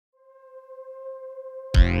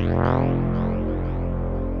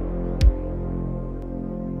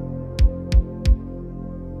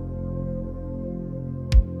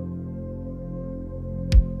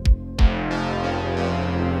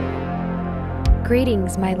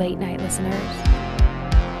Greetings, my late night listeners,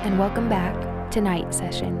 and welcome back to Night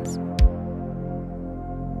Sessions.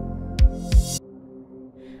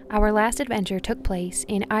 Our last adventure took place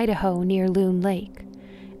in Idaho near Loon Lake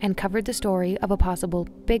and covered the story of a possible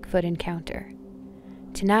Bigfoot encounter.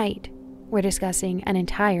 Tonight, we're discussing an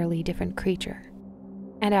entirely different creature,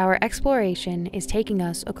 and our exploration is taking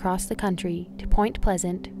us across the country to Point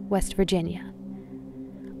Pleasant, West Virginia,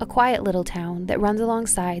 a quiet little town that runs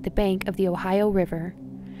alongside the bank of the Ohio River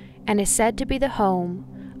and is said to be the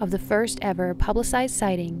home of the first ever publicized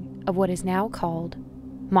sighting of what is now called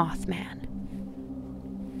Mothman.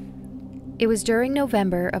 It was during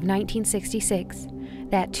November of 1966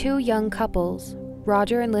 that two young couples,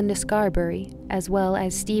 Roger and Linda Scarberry, as well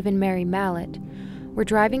as Steve and Mary Mallett, were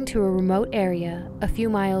driving to a remote area a few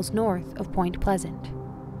miles north of Point Pleasant.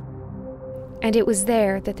 And it was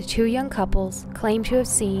there that the two young couples claimed to have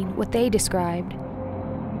seen what they described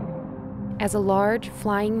as a large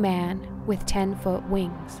flying man with 10-foot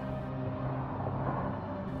wings.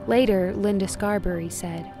 Later, Linda Scarberry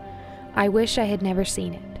said, "I wish I had never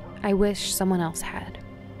seen it. I wish someone else had."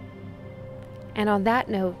 And on that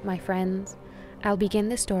note, my friends, I'll begin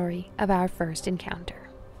the story of our first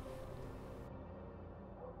encounter.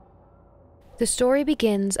 The story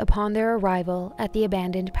begins upon their arrival at the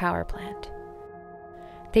abandoned power plant.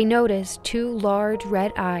 They noticed two large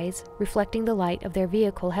red eyes reflecting the light of their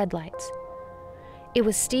vehicle headlights. It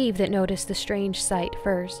was Steve that noticed the strange sight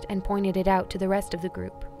first and pointed it out to the rest of the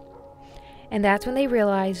group. And that's when they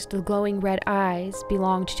realized the glowing red eyes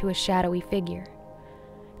belonged to a shadowy figure.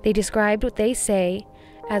 They described what they say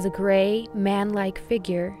as a gray, man-like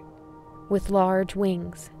figure with large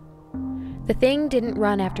wings. The thing didn't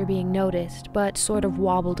run after being noticed, but sort of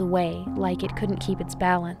wobbled away like it couldn't keep its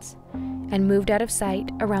balance, and moved out of sight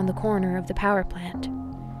around the corner of the power plant.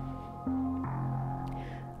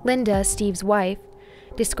 Linda, Steve's wife,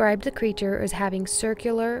 described the creature as having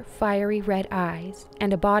circular, fiery red eyes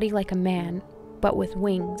and a body like a man, but with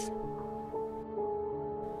wings.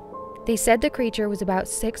 They said the creature was about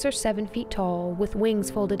 6 or 7 feet tall, with wings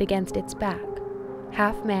folded against its back,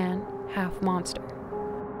 half man, half monster.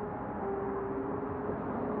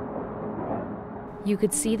 You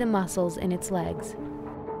could see the muscles in its legs.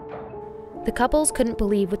 The couples couldn't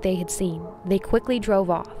believe what they had seen. They quickly drove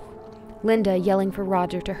off, Linda yelling for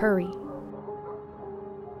Roger to hurry.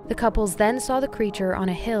 The couples then saw the creature on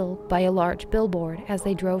a hill by a large billboard as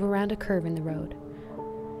they drove around a curve in the road.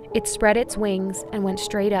 It spread its wings and went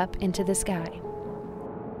straight up into the sky.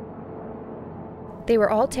 They were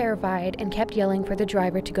all terrified and kept yelling for the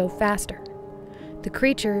driver to go faster. The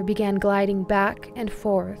creature began gliding back and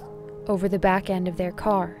forth over the back end of their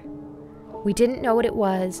car. "We didn't know what it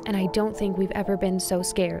was, and I don't think we've ever been so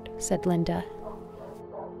scared," said Linda.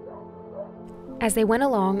 As they went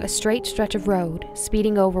along a straight stretch of road,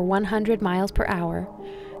 speeding over 100 miles per hour,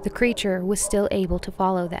 the creature was still able to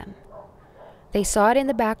follow them. They saw it in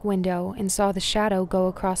the back window and saw the shadow go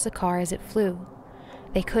across the car as it flew.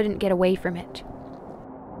 They couldn't get away from it.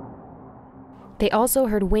 They also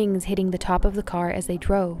heard wings hitting the top of the car as they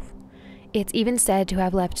drove. It's even said to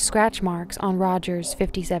have left scratch marks on Roger's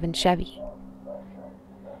 '57 Chevy.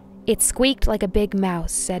 "It squeaked like a big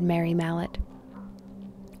mouse," said Mary Mallett.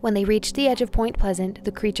 When they reached the edge of Point Pleasant,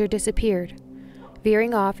 the creature disappeared,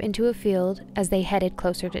 veering off into a field as they headed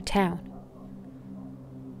closer to town.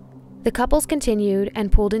 The couples continued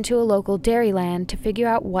and pulled into a local dairyland to figure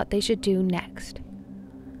out what they should do next.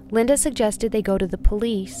 Linda suggested they go to the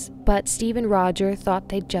police, but Steve and Roger thought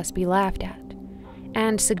they'd just be laughed at,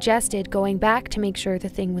 and suggested going back to make sure the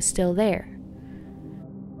thing was still there.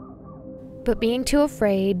 But being too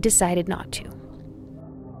afraid, decided not to.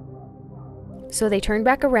 So they turned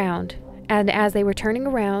back around, and as they were turning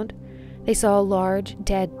around, they saw a large,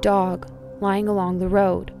 dead dog lying along the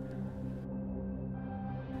road.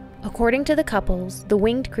 According to the couples, the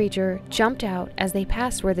winged creature jumped out as they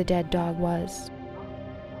passed where the dead dog was,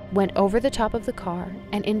 went over the top of the car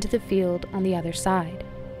and into the field on the other side.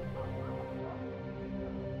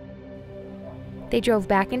 They drove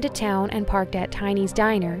back into town and parked at Tiny's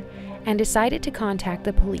Diner and decided to contact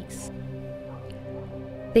the police.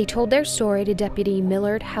 They told their story to Deputy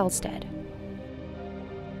Millard Halstead.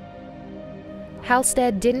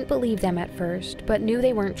 Halstead didn't believe them at first, but knew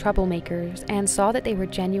they weren't troublemakers and saw that they were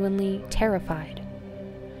genuinely terrified.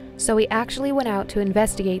 So he actually went out to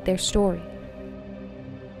investigate their story.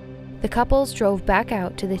 The couples drove back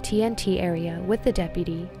out to the TNT area with the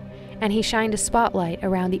deputy, and he shined a spotlight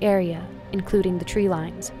around the area, including the tree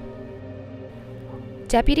lines.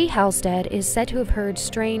 Deputy Halstead is said to have heard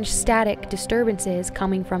strange static disturbances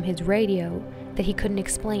coming from his radio that he couldn't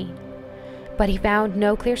explain, but he found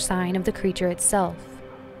no clear sign of the creature itself.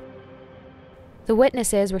 The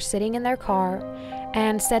witnesses were sitting in their car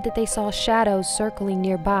and said that they saw shadows circling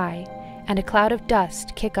nearby and a cloud of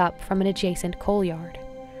dust kick up from an adjacent coal yard.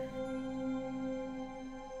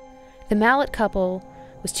 The Mallet couple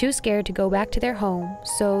was too scared to go back to their home,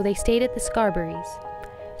 so they stayed at the Scarberries.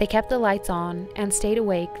 They kept the lights on and stayed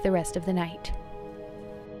awake the rest of the night.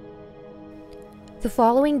 The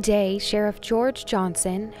following day, Sheriff George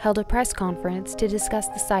Johnson held a press conference to discuss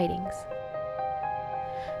the sightings.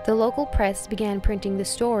 The local press began printing the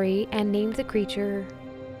story and named the creature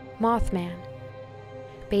Mothman,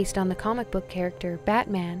 based on the comic book character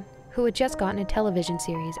Batman, who had just gotten a television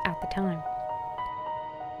series at the time.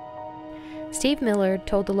 Steve Millard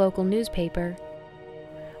told the local newspaper,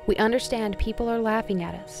 "We understand people are laughing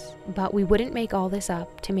at us, but we wouldn't make all this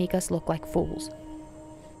up to make us look like fools."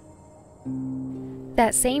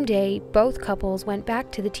 That same day, both couples went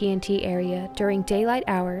back to the TNT area during daylight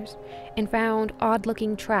hours and found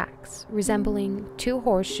odd-looking tracks resembling two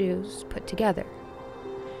horseshoes put together.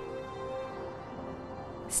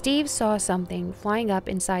 Steve saw something flying up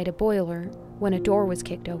inside a boiler when a door was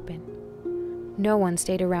kicked open. No one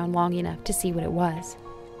stayed around long enough to see what it was.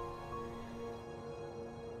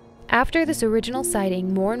 After this original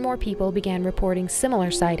sighting, more and more people began reporting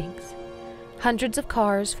similar sightings. Hundreds of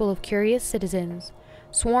cars full of curious citizens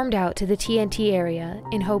swarmed out to the TNT area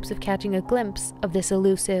in hopes of catching a glimpse of this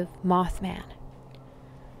elusive Mothman.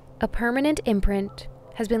 A permanent imprint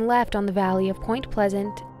has been left on the valley of Point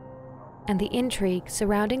Pleasant, and the intrigue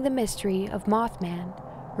surrounding the mystery of Mothman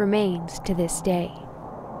remains to this day.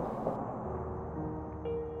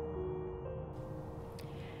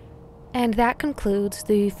 And that concludes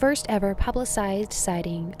the first ever publicized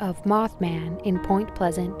sighting of Mothman in Point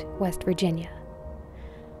Pleasant, West Virginia.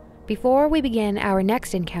 Before we begin our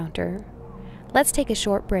next encounter, let's take a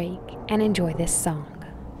short break and enjoy this song.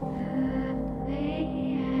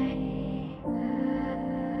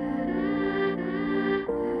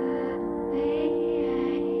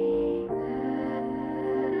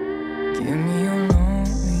 Give me your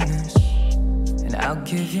loneliness, and I'll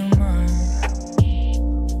give you mine.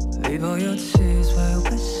 Leave all your tears by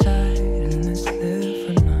your side, and let's live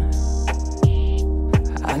for night.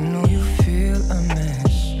 I know you feel a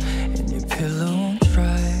mess, and your pillow won't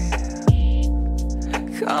dry.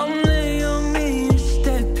 Come lay on me and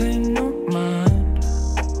step in your mind.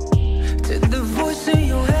 To the voice in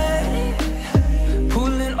your head,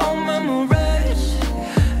 pulling on memories,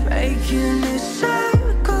 making it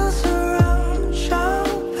circles around your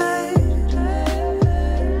bed.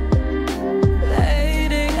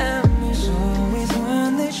 Lady M is always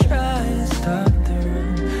when they try.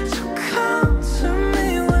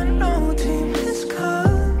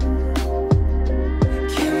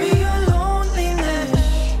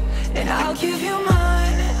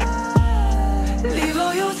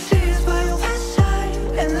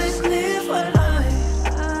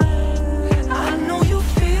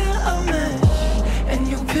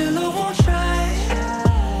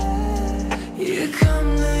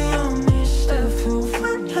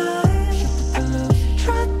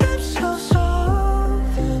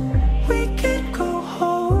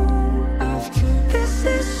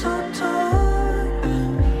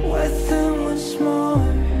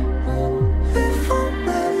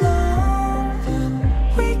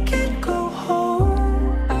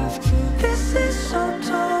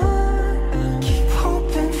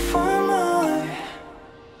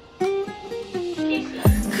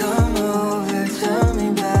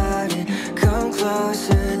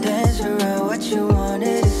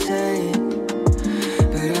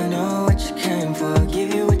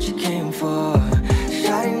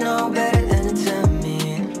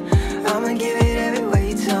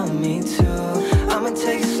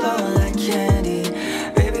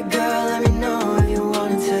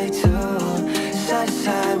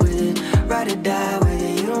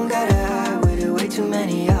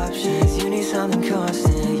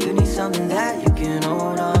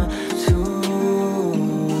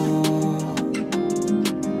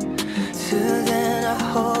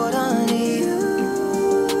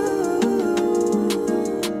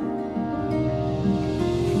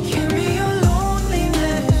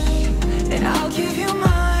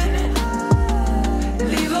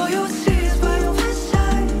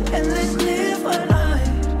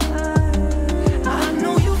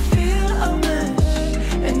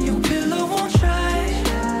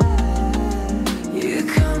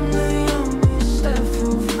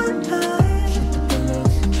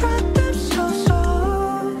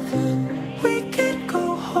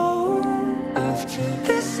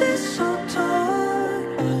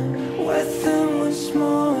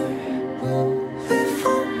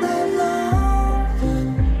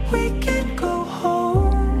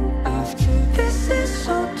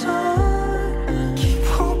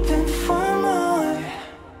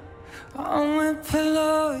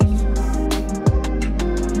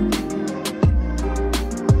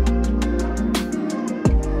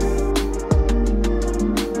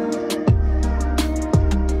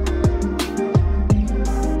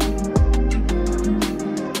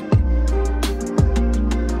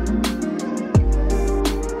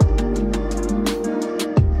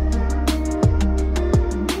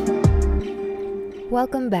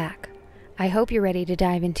 Welcome back. I hope you're ready to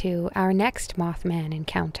dive into our next Mothman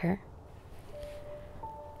encounter.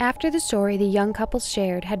 After the story the young couple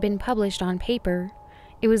shared had been published on paper,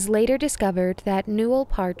 it was later discovered that Newell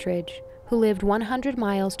Partridge, who lived 100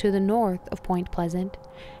 miles to the north of Point Pleasant,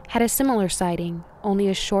 had a similar sighting only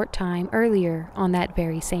a short time earlier on that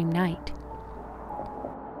very same night.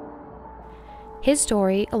 His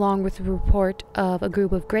story, along with the report of a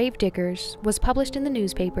group of gravediggers, was published in the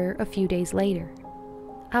newspaper a few days later.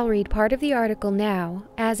 I'll read part of the article now,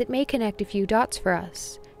 as it may connect a few dots for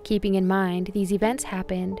us, keeping in mind these events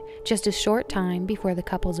happened just a short time before the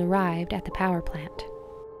couples arrived at the power plant.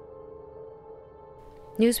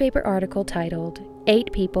 Newspaper article titled,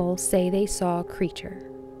 8 People Say They Saw Creature.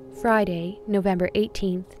 Friday, November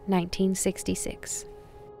 18, 1966.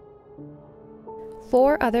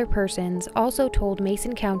 4 other persons also told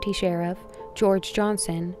Mason County Sheriff George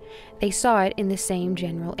Johnson they saw it in the same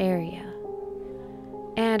general area.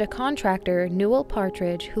 And a contractor, Newell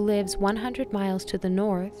Partridge, who lives 100 miles to the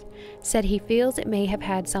north, said he feels it may have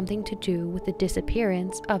had something to do with the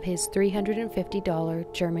disappearance of his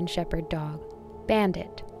 $350 German Shepherd dog,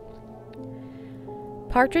 Bandit.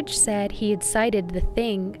 Partridge said he had sighted the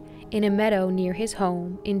thing in a meadow near his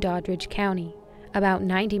home in Doddridge County, about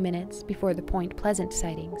 90 minutes before the Point Pleasant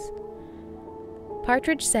sightings.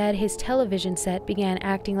 Partridge said his television set began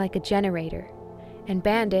acting like a generator, and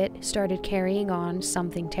Bandit started carrying on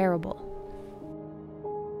something terrible.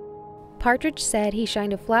 Partridge said he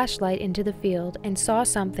shined a flashlight into the field and saw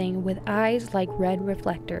something with eyes like red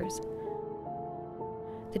reflectors.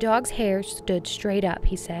 The dog's hair stood straight up,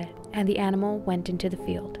 he said, and the animal went into the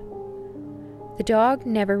field. The dog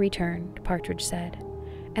never returned, Partridge said,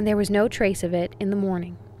 and there was no trace of it in the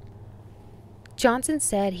morning. Johnson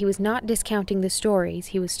said he was not discounting the stories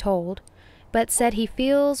he was told, but said he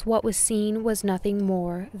feels what was seen was nothing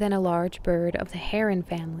more than a large bird of the heron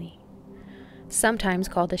family. Sometimes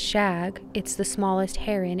called a shag, it's the smallest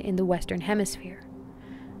heron in the Western Hemisphere.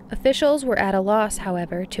 Officials were at a loss,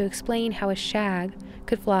 however, to explain how a shag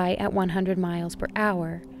could fly at 100 miles per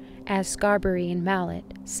hour, as Scarberry and Mallet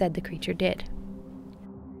said the creature did.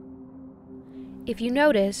 If you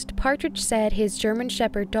noticed, Partridge said his German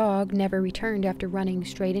Shepherd dog never returned after running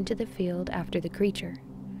straight into the field after the creature.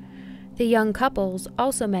 The young couples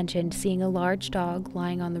also mentioned seeing a large dog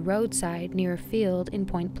lying on the roadside near a field in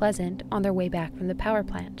Point Pleasant on their way back from the power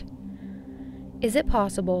plant. Is it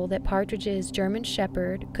possible that Partridge's German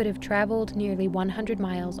Shepherd could have traveled nearly 100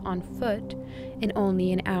 miles on foot in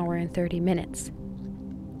only an hour and 30 minutes?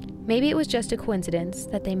 Maybe it was just a coincidence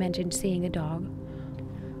that they mentioned seeing a dog.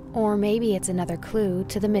 Or maybe it's another clue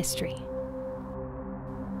to the mystery.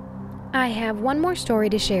 I have one more story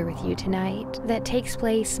to share with you tonight that takes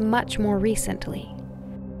place much more recently.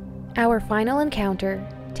 Our final encounter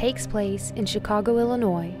takes place in Chicago,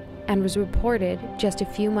 Illinois, and was reported just a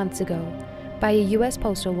few months ago by a U.S.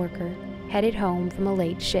 postal worker headed home from a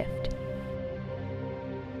late shift.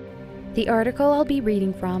 The article I'll be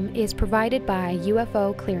reading from is provided by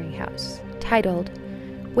UFO Clearinghouse, titled,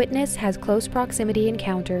 Witness Has Close Proximity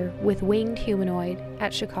Encounter with Winged Humanoid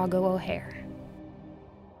at Chicago O'Hare.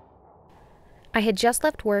 I had just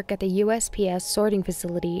left work at the USPS sorting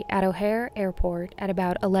facility at O'Hare Airport at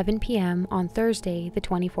about 11 p.m. on Thursday, the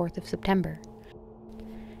 24th of September,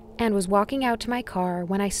 and was walking out to my car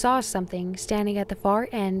when I saw something standing at the far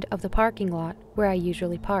end of the parking lot where I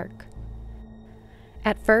usually park.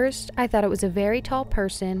 At first, I thought it was a very tall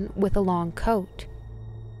person with a long coat.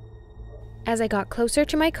 As I got closer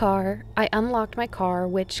to my car, I unlocked my car,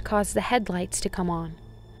 which caused the headlights to come on.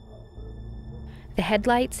 The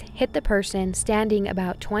headlights hit the person standing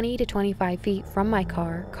about 20 to 25 feet from my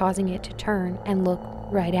car, causing it to turn and look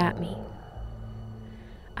right at me.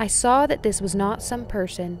 I saw that this was not some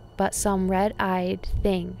person, but some red-eyed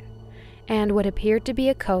thing, and what appeared to be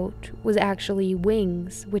a coat was actually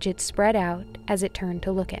wings which it spread out as it turned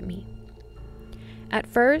to look at me. At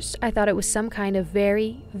first, I thought it was some kind of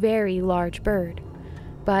very, very large bird,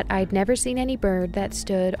 but I'd never seen any bird that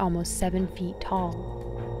stood almost 7 feet tall.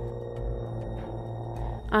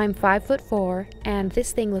 I'm 5'4", and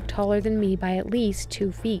this thing looked taller than me by at least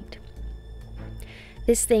 2 feet.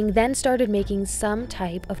 This thing then started making some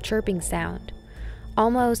type of chirping sound,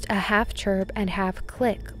 almost a half chirp and half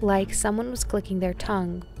click, like someone was clicking their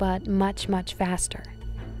tongue, but much, much faster.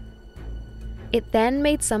 It then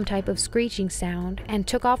made some type of screeching sound and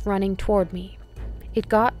took off running toward me. It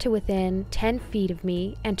got to within 10 feet of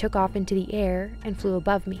me and took off into the air and flew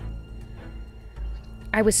above me.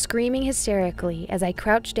 I was screaming hysterically as I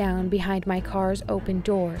crouched down behind my car's open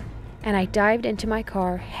door, and I dived into my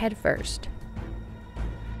car headfirst.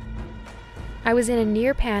 I was in a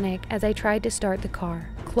near panic as I tried to start the car,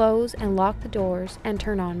 close and lock the doors, and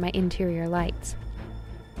turn on my interior lights.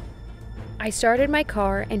 I started my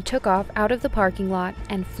car and took off out of the parking lot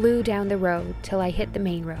and flew down the road till I hit the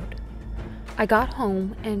main road. I got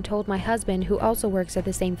home and told my husband, who also works at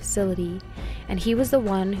the same facility, and he was the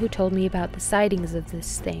one who told me about the sightings of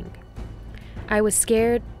this thing. I was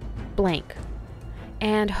scared blank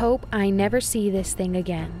and hope I never see this thing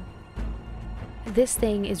again. This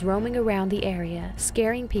thing is roaming around the area,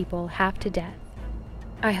 scaring people half to death.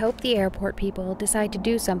 I hope the airport people decide to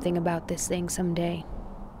do something about this thing someday.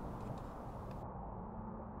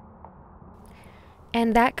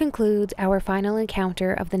 And that concludes our final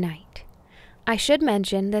encounter of the night. I should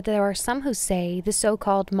mention that there are some who say the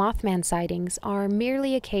so-called Mothman sightings are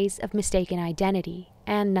merely a case of mistaken identity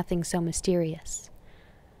and nothing so mysterious.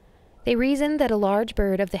 They reason that a large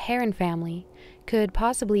bird of the heron family could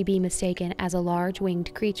possibly be mistaken as a large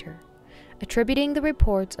winged creature, attributing the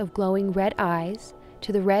reports of glowing red eyes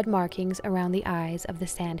to the red markings around the eyes of the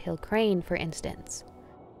sandhill crane, for instance.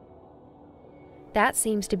 That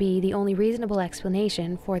seems to be the only reasonable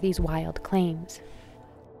explanation for these wild claims.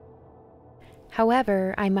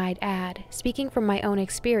 However, I might add, speaking from my own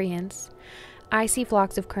experience, I see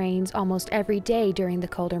flocks of cranes almost every day during the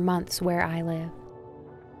colder months where I live.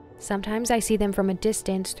 Sometimes I see them from a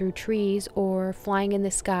distance through trees or flying in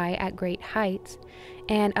the sky at great heights,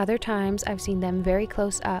 and other times I've seen them very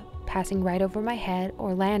close up, passing right over my head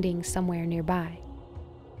or landing somewhere nearby.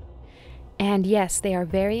 And yes, they are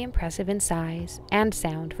very impressive in size, and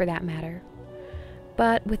sound for that matter.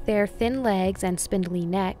 But with their thin legs and spindly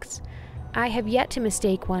necks, I have yet to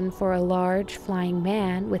mistake one for a large flying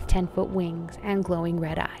man with 10-foot wings and glowing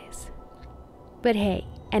red eyes. But hey,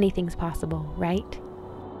 anything's possible, right?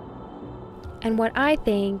 And what I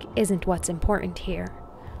think isn't what's important here.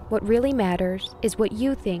 What really matters is what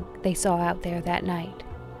you think they saw out there that night.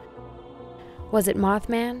 Was it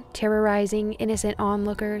Mothman terrorizing innocent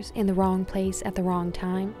onlookers in the wrong place at the wrong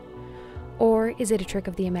time? Or is it a trick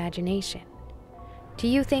of the imagination? Do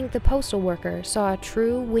you think the postal worker saw a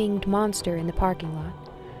true winged monster in the parking lot?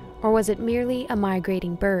 Or was it merely a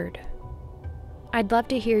migrating bird? I'd love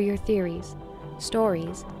to hear your theories,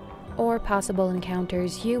 stories, or possible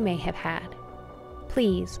encounters you may have had.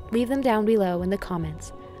 Please leave them down below in the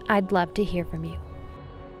comments. I'd love to hear from you.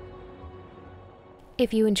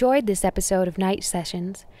 If you enjoyed this episode of Night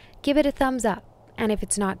Sessions, give it a thumbs up, and if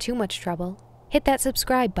it's not too much trouble, hit that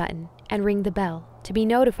subscribe button and ring the bell to be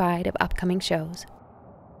notified of upcoming shows.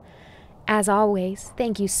 As always,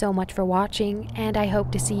 thank you so much for watching, and I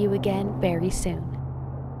hope to see you again very soon.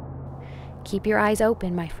 Keep your eyes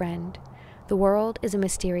open, my friend. The world is a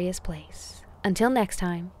mysterious place. Until next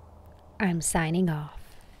time, I'm signing off.